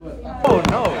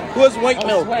was white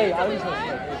milk? Wait, I was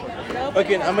sway.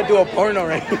 Okay, I'm gonna do a porno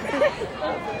right now.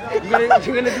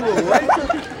 You're gonna do a what?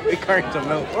 Recording some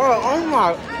milk. Oh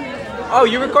my. Oh,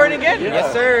 you recording again? Yeah.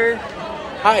 Yes, sir.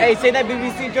 Hi. Hey, say that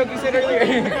BBC joke you said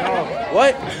earlier.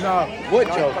 What? No. What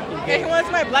joke? Hey, who wants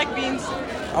my black beans?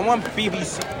 I want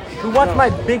BBC. Who wants my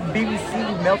big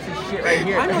BBC melted shit right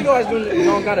here? I know you guys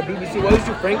don't got a BBC. What did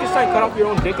you Frankenstein cut off your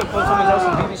own dick and put someone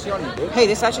else's BBC on your dick? Hey,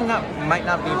 this actually might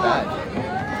not be bad.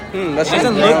 That It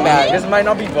doesn't look bad. This might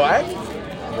not be black.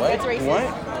 What? It's racist. What?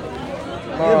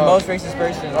 You're the most racist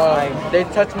person. They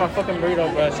touched my fucking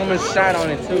burrito, bro. Someone shot on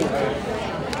it too, bro.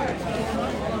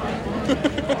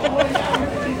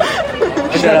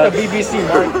 Shut up. The BBC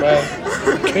mark, bro.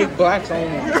 Big blacks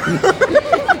only.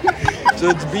 So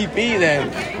it's BP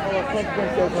then.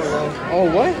 Oh,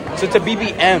 what? So it's a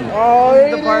BBM. Oh,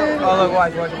 The part. Oh, look,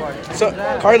 watch. So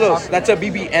Carlos, that's a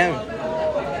BBM.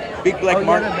 Big black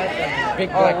mark. Big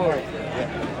black mark.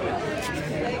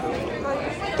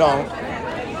 Don't.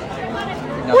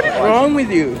 What is wrong with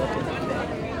you?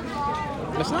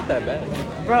 It's not that bad.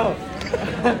 Bro,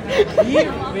 we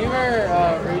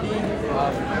were reading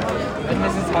in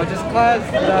Mrs. Hodges' class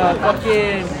the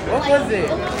fucking, what was it?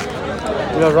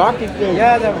 The Rocky thing.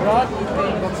 Yeah, the Rocky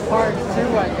thing, but part 2, I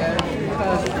guess,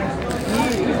 because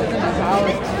he was in his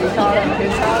house, they shot at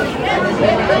his house, and then they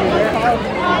went to their house,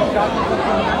 and shot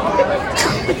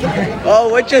the Oh,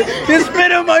 what you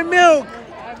spit on my milk!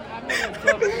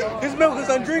 His milk is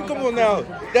undrinkable now.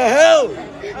 The hell?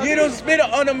 You don't spit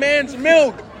on a man's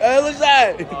milk. The hell is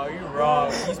that? Oh, you're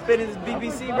wrong. You spit in his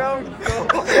BBC, bro?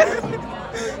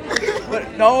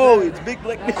 But no, it's big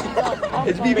black.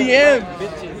 It's BBM.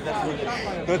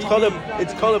 No,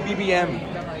 it's called a BBM.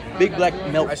 Big black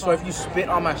milk. I swear, if you spit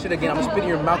on my shit again, I'm gonna spit in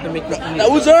your mouth and make you eat it. That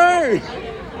was her.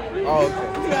 Oh,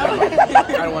 okay.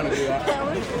 I don't want to do that.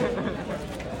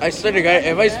 I swear to God,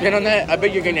 if I spit on that, I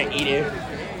bet you're gonna eat it.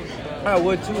 I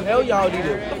would too. Hell, y'all would eat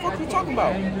it. What the fuck are you talking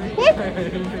about?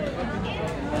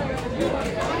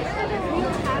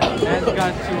 Man's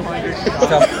got 200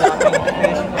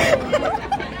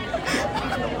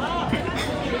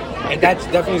 And that's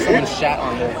definitely someone's shat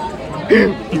on there.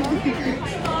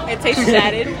 It tastes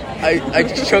shattered. I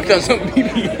just choked on some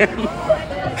BBM.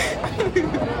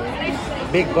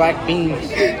 Big black beans.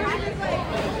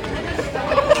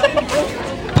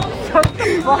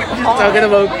 Talking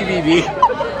about BBB.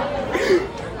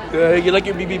 You like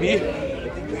your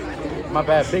BBB? My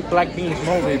bad. Big black beans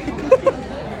molded.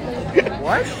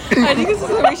 What? I think this is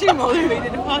a we should motivate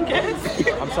the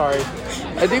podcast. I'm sorry.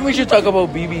 I think we should talk about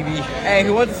BBB. Hey,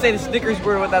 who wants to say the Snickers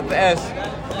word without the S?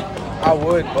 I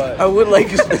would, but I would like.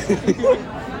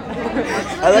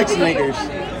 I like Snickers.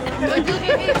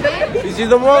 Is he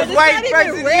the most It's white not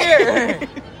even person here?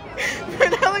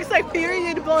 That looks like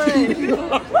period blood.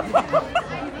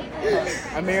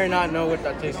 I may or not know what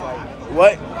that tastes like.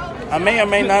 What? I may or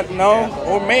may not know,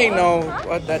 or may know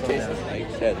what that tastes like.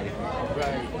 Sadly.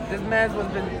 This man's was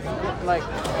been like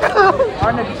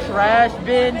on a trash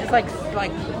bin, just like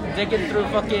digging through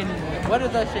fucking what is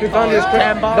that shit He found his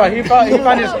tampon? No, he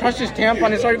found his precious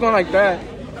tampon and started going like that.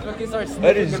 Fucking started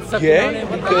That is sniffing and sucking on gay it.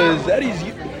 because that is.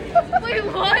 Wait,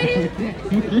 what?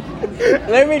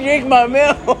 Let me drink my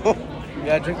milk. You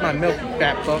gotta drink my milk,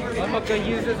 fat fuck. Motherfucker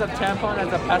uses a tampon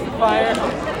as a pacifier.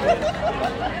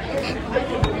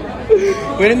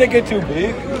 Wouldn't they get too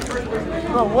big?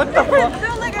 Bro, what the fuck?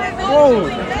 Bro,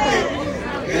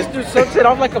 this dude sucks it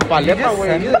off like a paleta,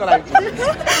 way. He's like,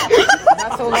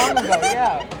 Not so long ago,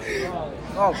 yeah.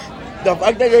 Oh, the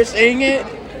fact that you're saying it,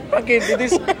 fucking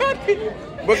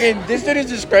this dude is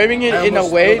describing it in a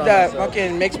way that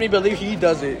fucking makes me believe he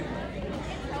does it.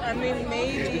 I mean,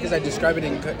 maybe. because I describe it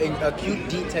in acute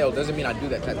detail doesn't mean I do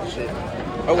that type of shit.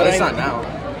 Oh, At least not now.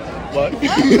 What?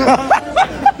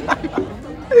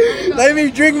 Let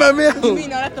me drink my milk. You mean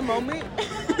not at the moment?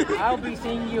 I'll be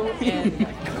seeing you in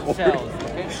cells,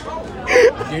 okay?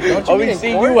 Dude, don't I'll mean be in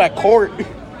seeing court? you at court.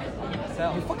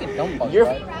 Cells. You fucking dumb fuck, You're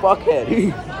right?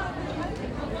 fuckhead.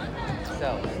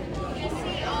 Cells.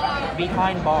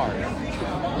 Behind bars.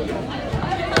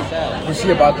 Cells. We'll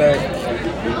see about that.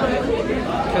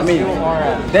 I mean, you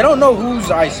are They don't know whose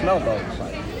I smell though.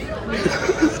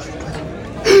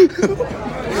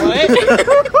 What?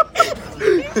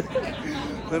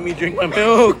 Let me drink my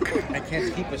milk. I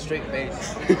can't keep a straight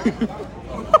face.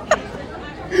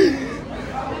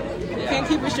 You can't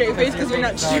keep a straight face because you're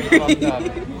not straight.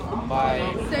 By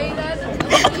Say that.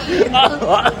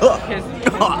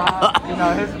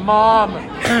 his mom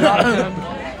got him.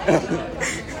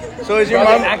 So is your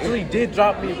Bro, mom they actually did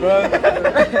drop me, bro.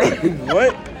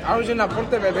 what? I was in La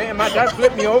Puerta Bebé and my dad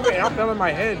flipped me over and I fell on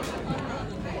my head.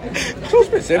 So I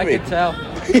specific. could tell.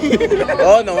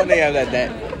 Oh, no wonder you have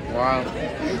that. Wow.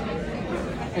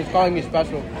 He's calling me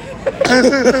special.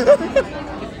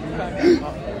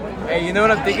 Hey, you know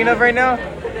what I'm thinking of right now?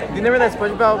 You remember that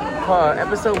SpongeBob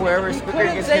episode where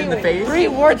Squidward gets hit in the face? 3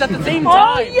 words at the same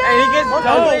time. And he gets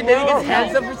dunked and then he gets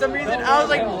hands up for some reason. I was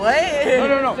like, what?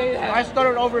 No. I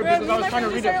stuttered over it because I was trying to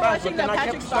read it fast, but then I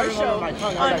kept stuttering over my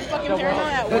tongue. I was like, fucking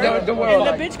Paramount at work, the and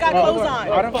the bitch got clothes on.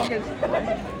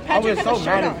 I was so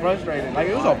mad and frustrated. Like,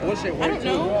 it was a bullshit I word, don't too.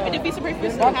 know. I did be surprised for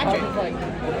St. Patrick.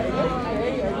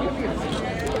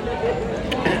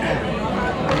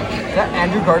 Is that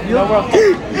Andrew Garfield?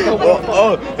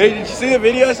 Oh, hey, did you see the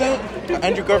video I sent?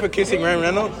 Andrew Garfield kissing Ryan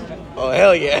Reynolds? Oh,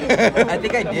 hell yeah. I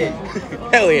think I did.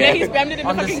 Hell Yeah, yeah. he spammed it in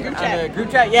the fucking group On chat. the group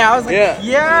chat? Yeah, I was like, yeah.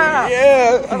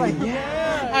 Yeah. I was like,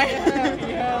 yeah.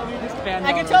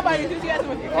 I can tell by the enthusiasm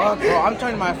of your Oh, bro, I'm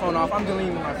turning my phone off. I'm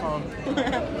deleting my phone.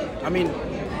 I mean,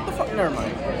 what the fuck? Never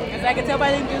mind. face. I can tell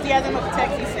by the enthusiasm of the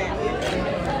text he sent.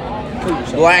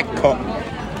 Black cock.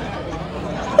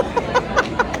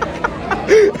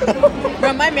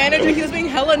 Bro, my manager, he was being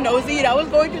hella nosy, and I was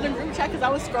going through the group chat because I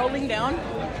was scrolling down.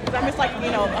 Because I missed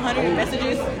 100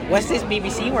 messages. What's this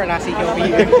BBC we're not seeing over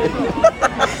here?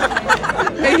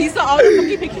 And he saw all the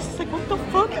fucking pictures. He's like, what the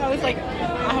fuck? I was like,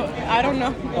 I don't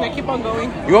know. And I keep on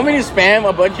going. You want me to spam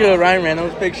a bunch of Ryan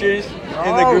Reynolds pictures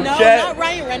in the group No, chat? not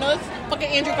Ryan Reynolds. Fucking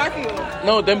Andrew Garfield.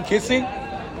 No, them kissing?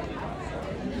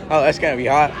 Oh, that's gonna be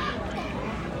hot.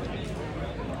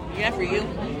 Yeah, for you.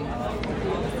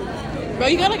 Bro,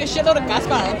 you got like a shitload of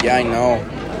caspa. Yeah, I know.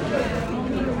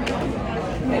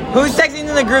 Who's texting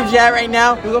in the group chat right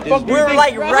now? Who the fuck do you We're think,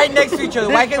 like bro? right next to each other.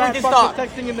 Why can't we just talk?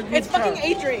 Texting in the group It's fucking chat.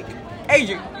 Adric.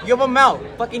 Adrian, you have a mouth.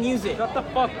 Fucking use it. Shut the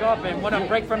fuck up and want to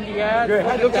break from the ad. Your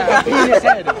head looks like a penis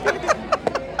head.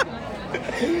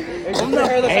 I'm not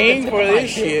paying for this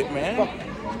shit, man.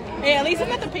 Hey, at least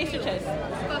I'm at the pastry test.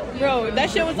 Bro, that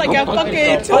shit was like at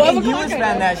fucking 12 Fucking you o'clock.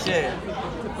 spam that shit.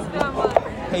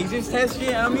 Patience test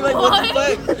shit. I'm be like, what the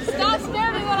fuck? Stop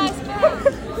staring when I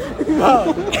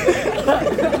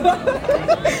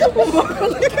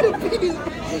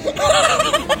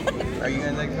Are you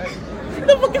gonna like that?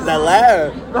 The fuck is that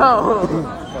laugh?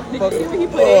 He put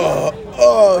it.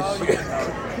 Oh, shit.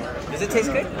 Does it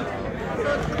taste good?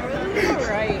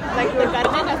 Right. Like that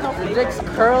has no flavor. Dick's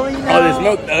curly now. Oh, this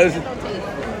milk does.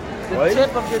 The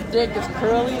tip of your dick is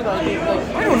curly.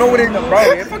 I don't know what it is, bro.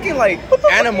 It's fucking like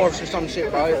Animorphs or some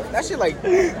shit, bro. That shit like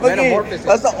metamorphosis.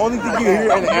 That's the only thing you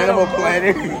hear in Animal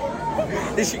Planet.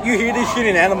 You hear this shit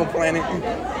in Animal Planet.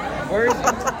 Where is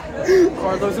it?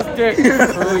 Carlos's dick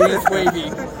is curly and wavy.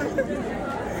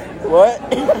 What?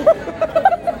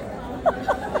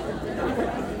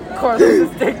 Carlos's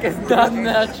dick is not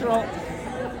natural.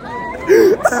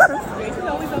 Jason's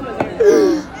always over there.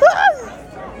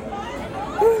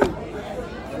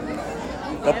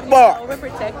 The Damn, fuck? you're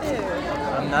overprotective.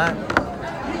 I'm not.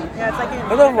 Yeah, it's like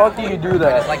How the fuck do you do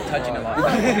that? It's like touching him.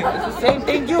 It's the same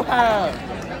thing you have.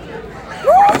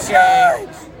 Okay.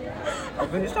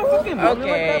 Can you stop fucking moving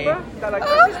like that, bro? That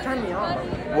just turned me on.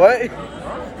 What?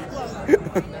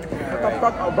 What the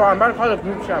fuck? Oh, bro, I'm about to call the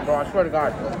group chat, bro. I swear to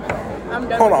God. I'm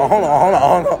done.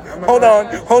 Hold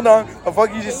on. The fuck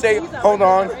you just say? Hold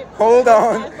on.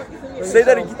 Say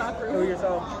that again. Do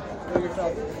yourself.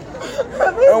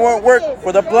 I want work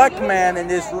for the black man in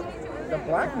this. The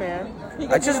black man?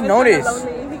 I just noticed.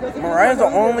 Mariah's the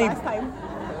only.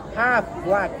 Half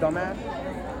black, dumbass.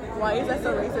 Why is that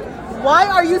so racist? Why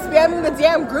are you spamming the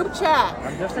damn group chat?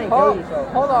 I'm just saying, kill yourself.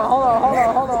 Hold on.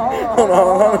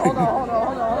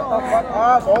 Fuck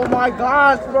off. Oh my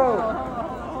gosh, bro.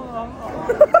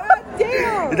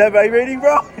 Damn! Is that vibrating,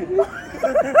 bro? What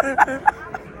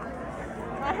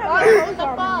the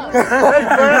fuck?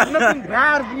 There's nothing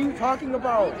bad. What are you talking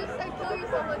about? You just said kill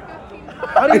yourself like 15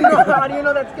 times. How do you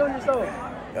know that's killing yourself?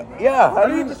 Yeah. How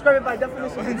do you describe it by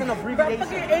definition? It's an abbreviation.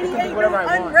 Fucking 88 Whatever I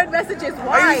want. unread messages.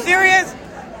 Why? Are you serious?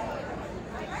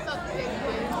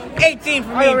 18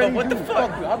 for me, but what the Fuck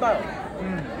fuck? you. How about?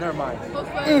 Never mind.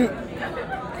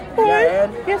 What? Yeah,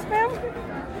 Ed. Yes, ma'am.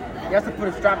 He has to put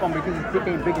a strap on because his dick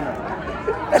ain't big enough.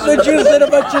 That's what you said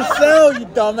about yourself, you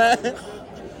dumbass.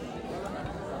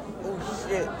 Oh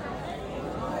shit.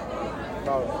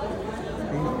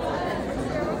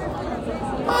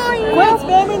 Quit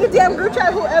spamming the damn group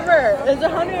chat, whoever. There's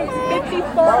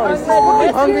 154 Bro, it's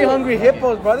unread fucking messages. hungry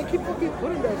hippos, bro. They keep fucking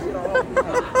putting that shit on.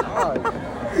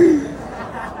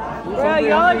 Bro,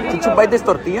 y'all Did you buy this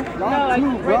tortilla? No, like,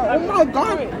 Oh my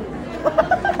god.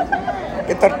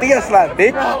 Que tortilla slap,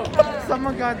 bitch.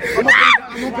 Someone got. I'm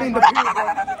opening the beer, bro.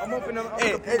 I'm opening.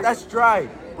 Hey, that's dry,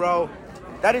 bro.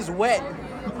 That is wet.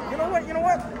 You know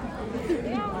what?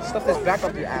 Stuff this back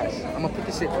up your ass. I'm gonna put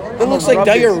this in. It looks like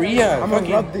diarrhea. I'm gonna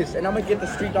rub this, and I'm gonna get the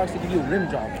street dogs to give you a rim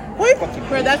job. What?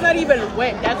 Bro, that's not even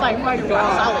wet. That's like fucking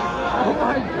rock solid. Oh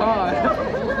my god.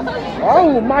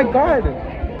 Oh my god.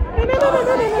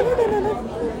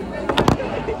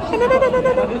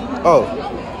 Oh.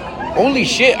 Holy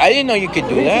shit, I didn't know you could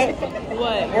do that.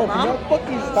 What? Your mom?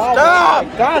 Fucking stop. Stop! Oh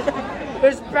my gosh.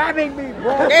 They're spamming me,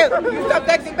 bro. Hey, you stop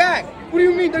texting back. What do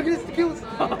you mean? They're just cute.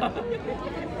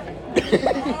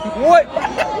 What?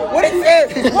 What is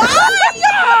this?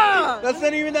 Why? That's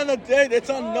not even on the dick. It's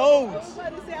on nose. I was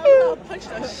about to say, I was gonna punch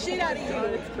the shit out of you.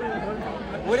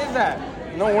 What is that?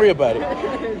 Don't worry about it.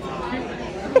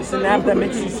 It's an app that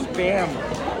makes you spam.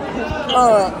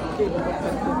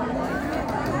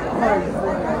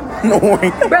 No worry.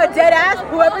 Bro, dead ass,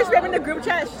 whoever's spamming the group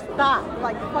chat, stop.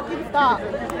 Like, fucking stop.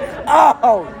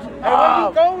 Oh. Hey, where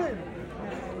you going?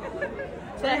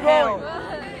 To hell.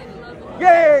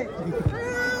 Yay!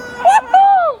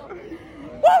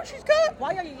 Whoa, she's gone.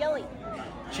 Why are you yelling?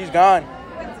 She's gone.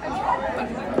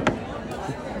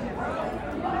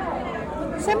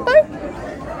 Senpai?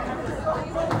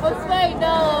 Josue,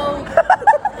 no.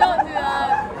 Don't do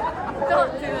that.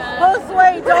 Don't do that.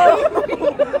 Josue, don't.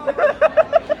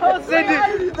 Cindy,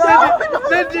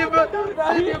 bro.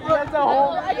 That's a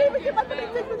whole. I didn't even get my fucking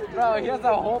picture. Bro, he has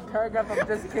a whole paragraph of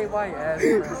just KYS.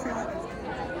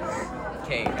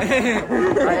 K. I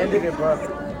ended it, bro.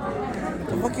 What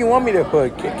the fuck you want me to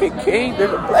put? KKK?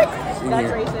 There's a black in That's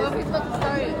here.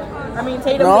 racist. I mean,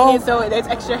 Tatum's No. in it, so it's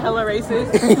extra hella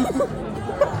racist.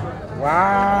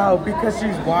 Wow, because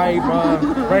she's white, bro.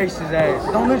 Racist ass.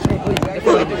 Don't listen, please.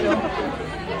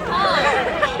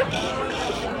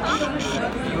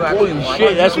 Holy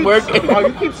shit, that's working. Oh,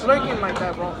 you keep slurking like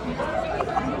that, bro.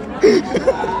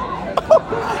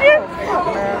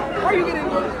 Where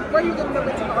you getting the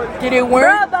Did it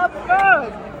work? fuck?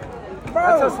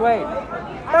 That's a sway.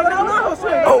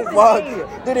 Oh fuck.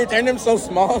 Did it turn them so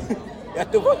small? You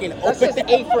have to fucking That's open just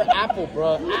A for apple,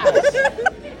 bro. Ass.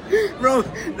 Bro,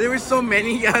 there were so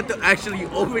many you had to actually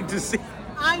open to see.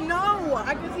 I know.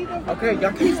 I can see them. Okay,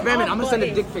 y'all keep spamming. I'm gonna send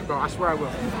a dick pic, bro. I swear I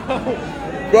will.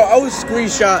 Bro, I was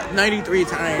screenshot 93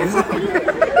 times.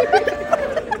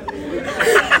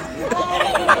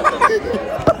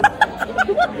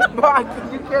 Bro,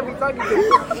 you can't be talking to me.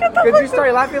 Because you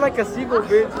start laughing like a seagull,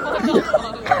 bitch.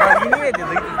 Bro, you need to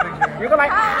delete this picture. You're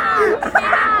like,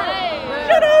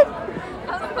 Shut up.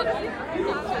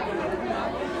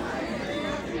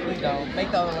 Please don't. Make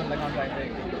the other one the contact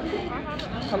pic.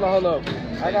 hello.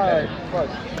 I got, fuck.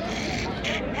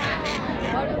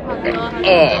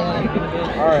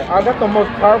 Alright, I got the most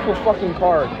powerful fucking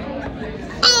card.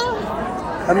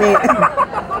 I mean,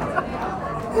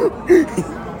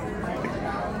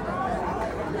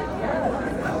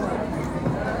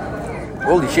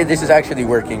 holy shit, this is actually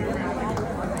working. What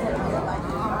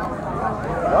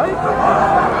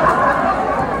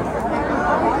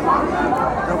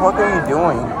the fuck are you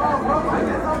doing?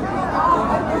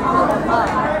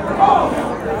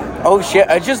 Oh shit,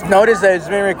 I just noticed that it's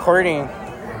been recording.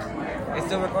 It's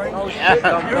still recording? Oh shit,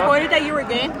 dumb You recorded that you were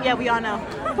gay? Yeah, we all know.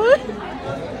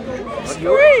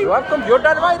 You have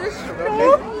computer virus?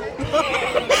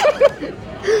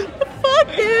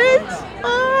 Fuck it.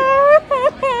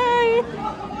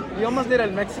 You almost did a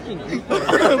Mexican. Hey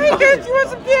guys, you want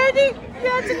some candy?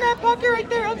 Yeah, it's in that pocket right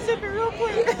there. I'm sipping real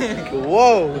quick.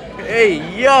 Whoa, hey,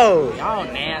 yo. Oh,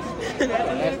 nasty.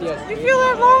 Nasty ass. You feel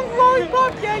that long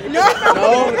lollipop? Yeah, you No,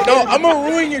 I'm gonna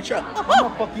ruin your child. I'm a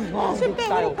fucking long Sip that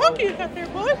little style. pocket you got there,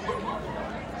 boy.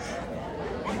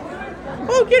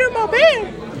 Oh, get in my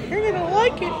bed. You're gonna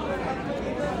like it.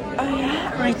 Oh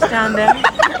yeah, reach down there.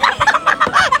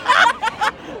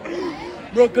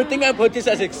 Bro, good thing I put this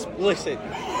as explicit.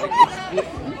 Like,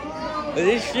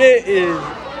 this shit is.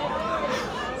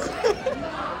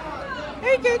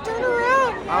 Hey, kid, turn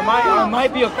around. I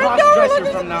might be a cross dresser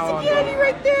from now on, Candy bro.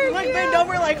 right there. Like bend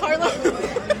over like Harlem.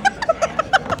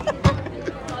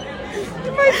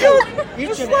 You might feel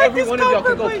Each and every one of y'all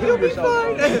can go kill yourself.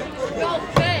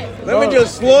 Let me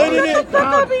just slide in it.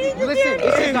 Listen,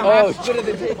 this is not Oh, half split of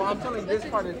the table. I'm telling you, this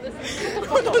part is.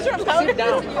 those are powder. Sit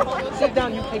down. Sit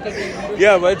down, you take a game.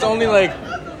 Yeah, but it's only like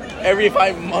every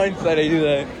 5 months that I do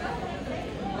that.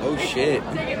 Oh shit.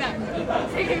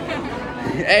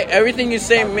 Hey, everything you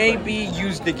say may be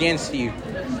used against you.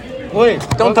 Wait,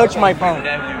 Don't touch my phone.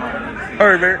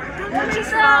 Herbert.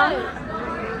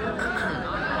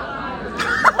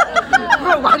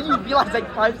 bro, why do you realize like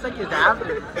 5 seconds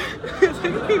after? It's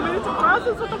like 3 minutes of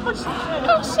process. What the fuck?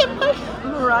 Oh shit,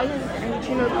 Mariah's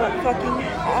reaching her fucking.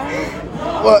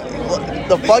 What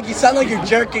the fuck? You sound like you're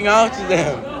jerking off to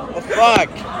them. The fuck?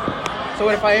 So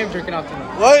what if I am jerking off to them?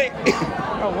 What?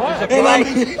 Oh, what?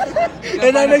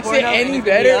 And that makes it any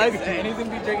better. And he's gonna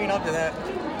be drinking up to that.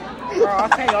 Bro, I'll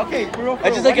tell you, okay, for real.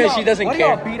 I just like how she doesn't what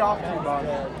care. What do y'all beat off to,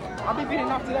 bro? I'll be beating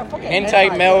off to that fucking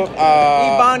Hentai milk.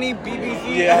 Ibani,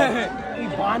 BBC. Yeah.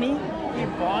 Ibani?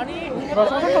 Bro,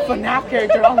 sounds like a FNAF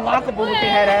character, unlockable looking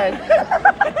head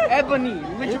ass. Ebony,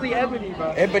 literally ebony,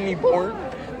 bro. Ebony porn.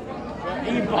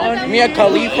 Ibani. Mia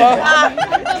Khalifa.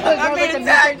 I made a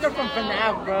character from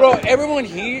FNAF, bro. Bro, everyone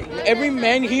here, every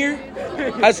man here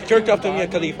has jerked off to Mia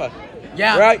Khalifa.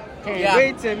 Yeah. Right? Can't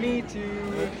wait to meet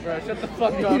you. Bro, shut the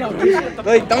fuck up.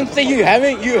 Like, don't say you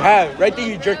haven't. You have. Right there,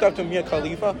 you jerked off to Mia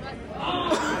Khalifa.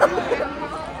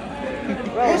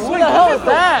 Who the hell is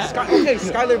that? Okay,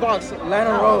 Skylar Box,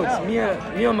 Lana Rhodes, Mia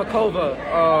Makova,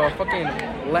 fucking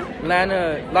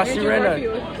Lana La Sirena,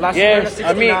 Yes,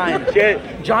 69, shit.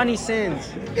 Johnny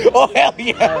Sins, Oh, hell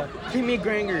yeah. Kimmy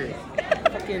Granger,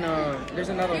 fucking there's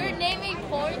another You're one. naming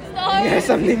porn stars? Yes,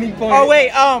 I'm naming porn. Oh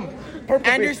wait,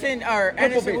 Purple Anderson or Purple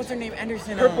Anderson. bitch. What's her name?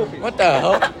 Anderson. Purple bitch. What the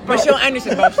hell? Michelle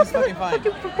Anderson, bro. She's fucking fine.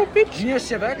 Gina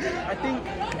Shevek, I think.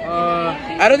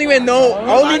 I don't even know.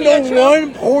 I only know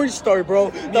one porn star, bro.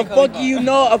 The fuck you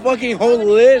know a fucking whole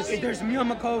list. There's Mia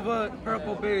Makova,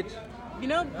 Purple bitch. You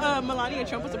know, Melania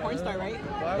Trump was a porn star, right?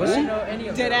 What's she know any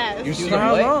of Dead ass. You see For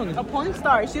how what? long? A porn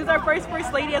star. She was our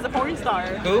first lady as a porn star.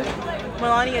 Who?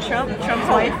 Melania Trump, Trump's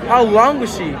wife. How long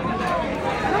was she?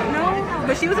 No,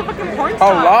 but she was a fucking porn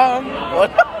How star. long?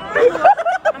 What?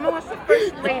 I'm almost the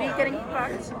first lady getting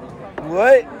fucked.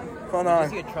 What? Hold on.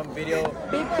 See a Trump video.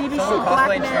 Big BBC Someone black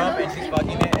cosplaying man. Trump and she's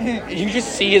fucking it. You just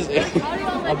see his.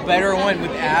 A better one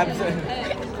with abs.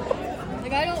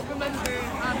 Like, I don't remember.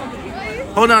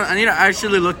 Hold on, I need to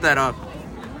actually look that up.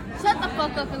 Shut the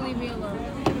fuck up and leave me alone.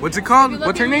 What's it If called? you look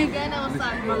What's her at me name? Again, I will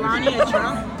slap you. Melania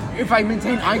Trump. If I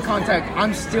maintain eye contact,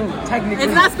 I'm still technically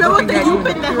It's not spelled with looking the at you U in the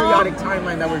in the periodic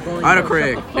timeline that we're going through.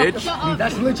 Autocorrect, bitch. Shut up.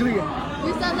 That's literally it.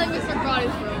 You sound like Mr.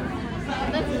 Brody's bro.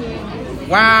 That's weird.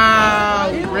 Wow,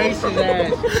 racist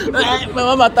ass. Me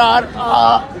va a matar.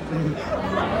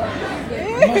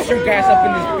 Mustard gas up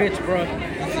in this bitch, bro.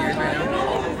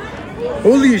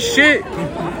 Holy shit.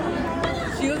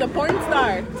 She was a porn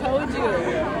star. Told you.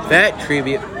 That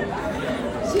tribute.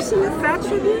 She seen the fat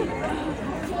tribute?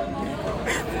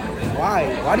 Why?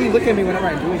 Why do you look at me whenever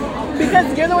I'm doing it?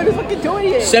 Because you're the one who's fucking doing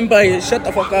it. Senpai, shut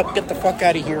the fuck up. Get the fuck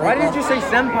out of here. Why Right did you say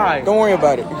senpai? Don't worry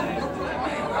about it.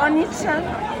 Oni-chan.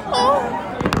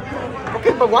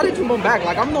 Okay, but why did you moan back?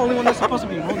 Like, I'm the only one that's supposed to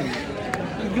be moaning.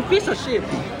 You piece of shit.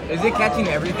 Is it catching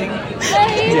everything?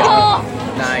 Yeah.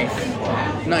 Nice.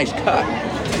 Nice cock.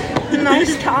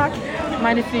 Nice talk.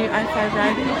 Mind if you I5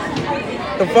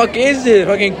 ride? The fuck is this?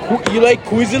 Fucking, you like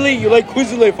Quizily? You like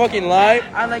Quizily fucking live?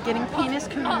 I like getting penis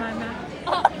come in my mouth.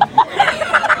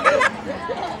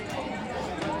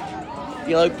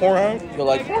 You like Pornhub? You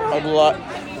like Pornhub a lot?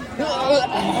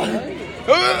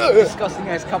 Disgusting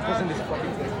ass couples in this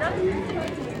fucking thing.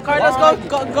 Carlos,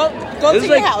 go This to is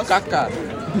your like house. caca.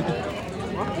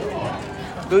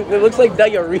 It looks like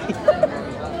diarrhea.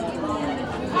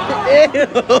 Ew,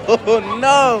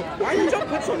 no. Why did y'all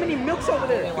put so many milks over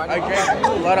there? I drank a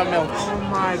lot of milk. Oh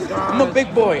my god. I'm a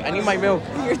big boy. I need my milk.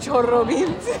 Your chorro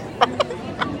beans.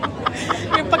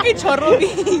 Your fucking chorro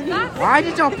beans. Why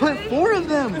did y'all put 4 of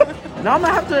them? Now I'm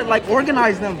gonna have to like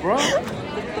organize them, bro.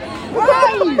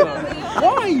 Why?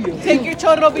 Why? Take your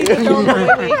chorro beans and throw them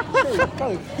away.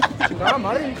 Chingada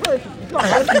madre, hijo de tu puta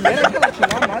madre, primera hija de la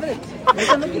chingada madre. No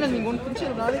te meten en ningún pinche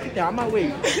lugar de que te ama,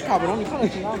 güey. Ese cabrón, hijo de la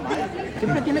chingada madre.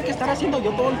 Siempre tiene que estar haciendo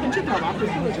yo todo el pinche trabajo,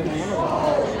 hijo de chingada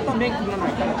madre. Yo también, cabrón.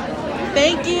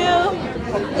 Thank you.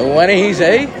 What did he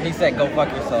say? He said, "Go fuck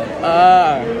yourself."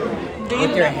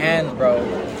 With your hands, bro.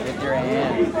 With your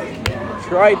hands.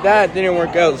 Tried that, didn't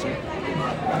work out.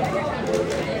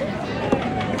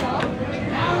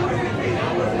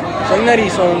 Soy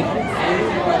narizón.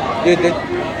 Dude,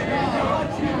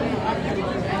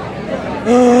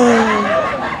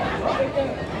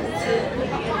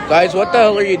 guys, what the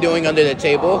hell are you doing under the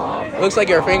table? Looks like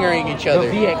you're fingering each The other.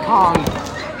 Viet Cong.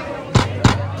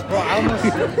 Bro, I almost.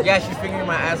 Yeah, she's fingering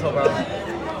my asshole, bro.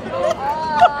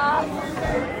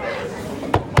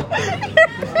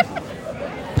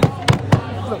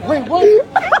 Wait, what?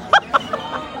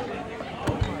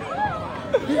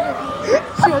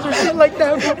 She has her shit like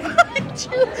that, bro.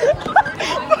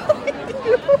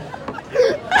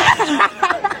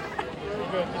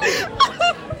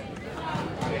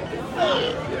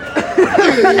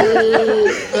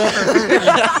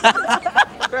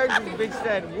 Bitch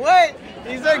said, "What?"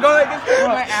 He said, "Go like this."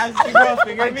 My ass, bro.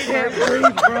 Finger I me. can't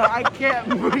breathe, bro. I can't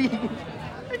breathe.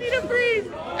 I need to breathe.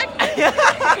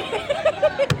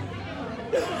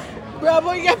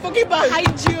 Bravo, you got fucking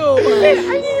behind you.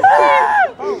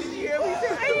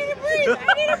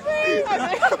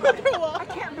 I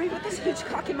can't breathe with this huge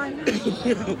cock in my mouth.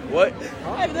 What?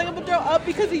 I'm gonna throw up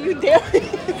because of you, damn.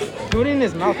 Do it in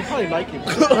his mouth. He probably like it.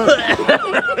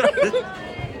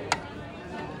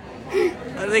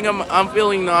 I think I'm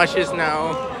feeling nauseous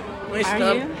now. My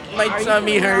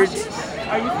tummy hurts.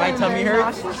 Are you My tummy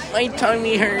hurts. My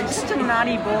tummy hurts. Such a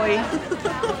naughty boy.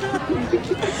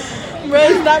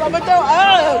 Bro, stop, I'm gonna throw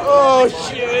up. Oh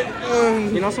shit.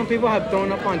 You know, some people have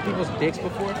thrown up on people's dicks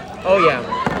before, Oh yeah.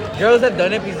 Girls have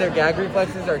done it because their gag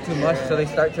reflexes are too much, so they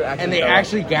start to actually. and they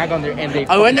actually gag on their and they.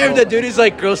 I wonder if the dude is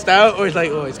like grossed out or is like,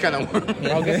 oh, it's kind of warm.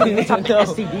 I'll get some type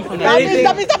of STD from Stop that. it,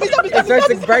 stop it, stop it, stop it, It stop starts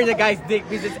it, to burn the guy's dick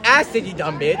because it's acid, you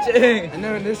dumb bitch. And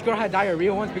then this girl had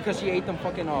diarrhea once because she ate them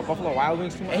fucking Buffalo Wild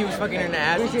Wings too much. And he was fucking her in the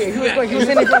ass. He was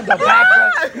hitting it from the back,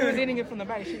 bro. He was hitting it from the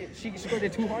back. She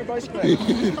squirted too hard, bro. She like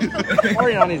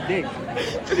farted on his dick.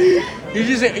 You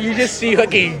just see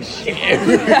fucking shit.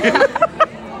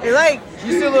 It like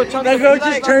you see a little chunk. That girl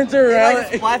just turns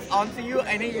around. It like splats onto you,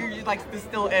 and then you're just like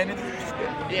still in.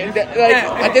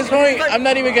 At this point, I'm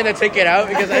not even gonna take it out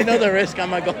because I know the risk I'm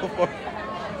gonna go for.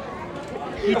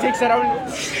 He takes that out.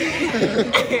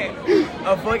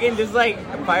 A fucking just like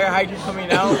fire hydrant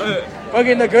coming out.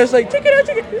 Fucking the girl's like, take it out,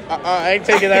 take it. I ain't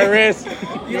taking that risk.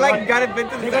 You like got it bent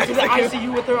to the He goes to the side.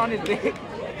 ICU with her on his dick.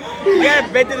 You got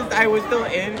it bent to the side. Was still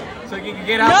in, so you can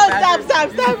get out. No,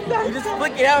 faster. stop. You just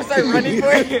flick it out, and start running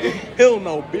for it. Hell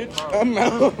no, bitch. I'm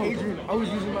out. Adrian, I was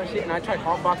using my shit and I tried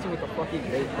hotboxing with the fucking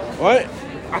vape, bro. What?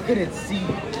 I couldn't see.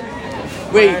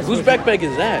 Wait, whose backpack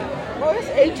is that? Bro, that's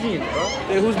Adrian, bro.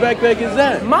 Then whose backpack is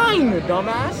that? Mine,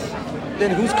 dumbass.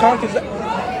 Then whose conch is that?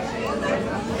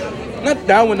 Not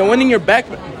that one, the one in your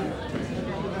backpack.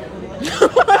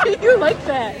 Why do you like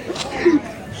that?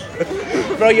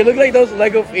 Bro, you look like those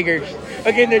Lego figures.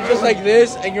 Okay, they're just like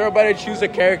this, and you're about to choose a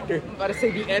character. I'm about to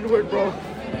say the N-word, bro.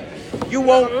 You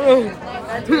won't.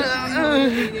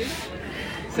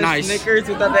 Nice. Snickers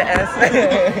without the S.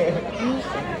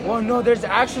 Well, no, there's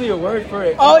actually a word for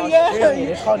it. Oh, In yeah. Australia,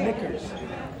 it's called knickers.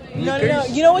 No.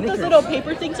 You know what those little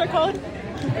paper things are called?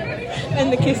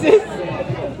 And the kisses?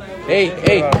 Hey.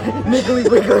 Niggly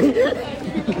wiggly.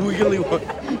 Wiggly one.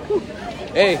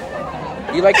 Hey,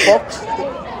 you like fox?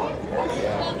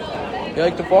 You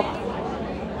like the fuck?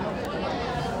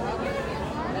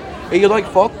 Hey, you like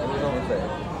fuck?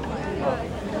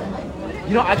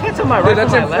 You know, I can't tell my right Dude,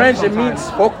 that's from in my French. left It means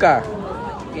sometimes. foca.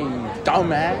 Fucking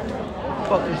dumbass.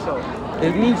 Fuck yourself.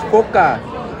 It means foca.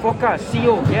 Foca,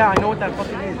 seal. Yeah, I know what that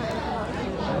fucking is.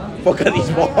 Foca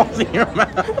these balls in your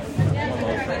mouth.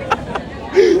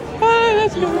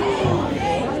 That's good.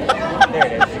 There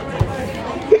it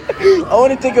is. I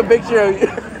want to take a picture of you.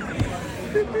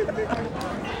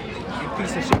 You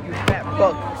piece of shit, you fat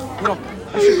fuck. You know,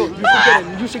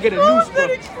 you should get a noose, bro.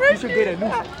 You should get a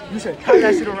noose. You should tie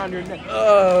that shit around your neck.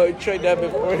 Oh, I tried that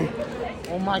before.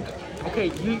 Oh my god. Okay,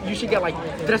 you should get like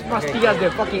 3 pastillas de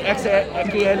fucking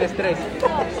XL Stress.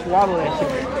 Swallow that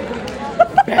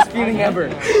shit. Best feeling ever.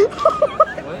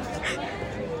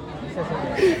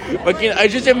 Fucking, I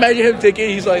just imagine him taking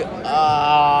it. He's like,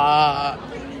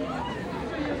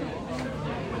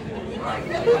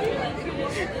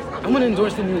 I'm gonna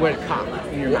endorse the new word cock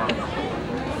in your mouth.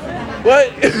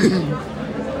 what?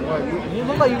 You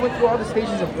look like you went through all the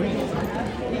stages of breathing.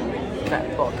 Fat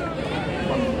fuck.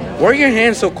 Why are your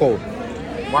hands so cold?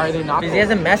 Why are they not? Because he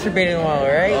hasn't masturbated in a while,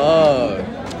 right? Oh,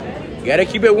 you gotta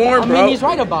keep it warm, I bro. mean, he's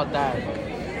right about that.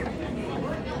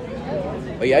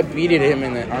 Oh yeah, I beated him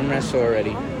in the arm wrestle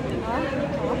already.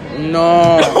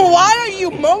 No. Why are you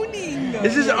moaning?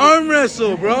 This is arm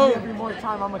wrestle, bro. Every more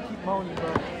time, I'm gonna keep moaning,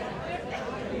 bro.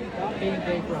 Stop being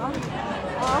gay, bro.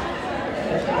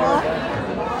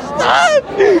 Stop!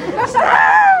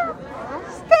 Stop!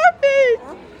 Stop it!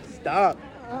 Stop.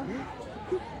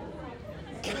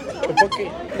 Okay.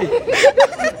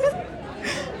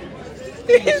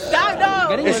 Stop,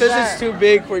 no. It says it's too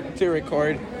big to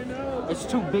record. It's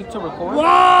too big to record.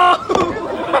 Whoa!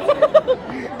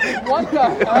 What the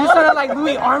hell? You sounded like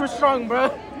Louis Armstrong, bro.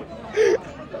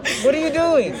 What are you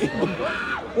doing?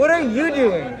 What are you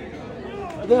doing?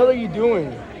 What the hell are you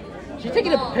doing? She's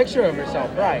taking a picture of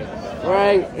herself, right?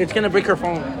 Right, it's gonna break her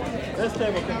phone.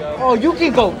 Oh, you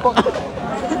can go. Fuck.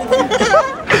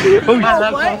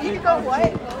 What? You can go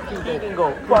what? You can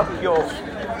go fuck yo.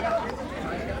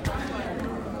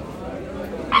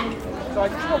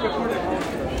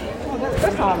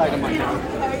 That's not like a my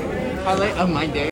Highlight of my day.